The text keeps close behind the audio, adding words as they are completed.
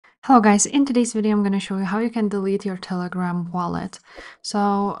Hello guys, in today's video I'm going to show you how you can delete your Telegram wallet.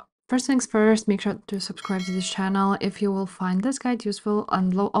 So first things first, make sure to subscribe to this channel if you will find this guide useful,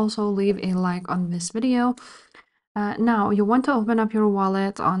 and also leave a like on this video. Now you want to open up your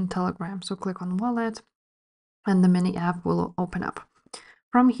wallet on Telegram, so click on wallet and the mini app will open up.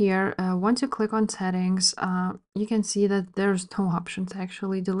 From here, once you click on settings, you can see that there's no option to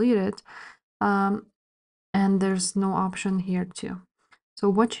actually delete it, and there's no option here too. So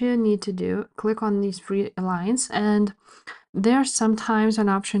what you need to do, click on these three lines, and there's sometimes an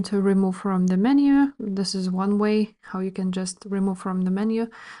option to remove from the menu. This is one way how you can just remove from the menu,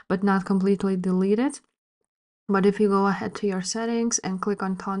 but not completely delete it. But if you go ahead to your settings and click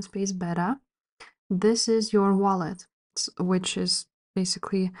on TonSpace Beta, this is your wallet, which is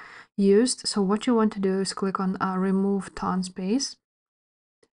basically used. So what you want to do is click on remove TonSpace,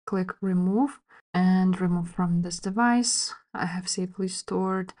 click remove, and remove from this device. I have safely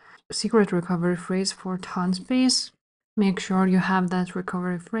stored secret recovery phrase for TonSpace. Make sure you have that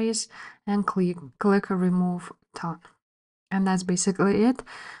recovery phrase and click remove Ton. And that's basically it.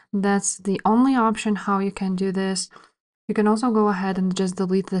 That's the only option how you can do this. You can also go ahead and just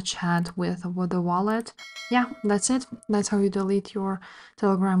delete the chat with the wallet. Yeah, that's it. That's how you delete your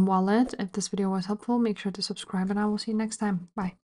Telegram wallet. If this video was helpful, make sure to subscribe and I will see you next time. Bye.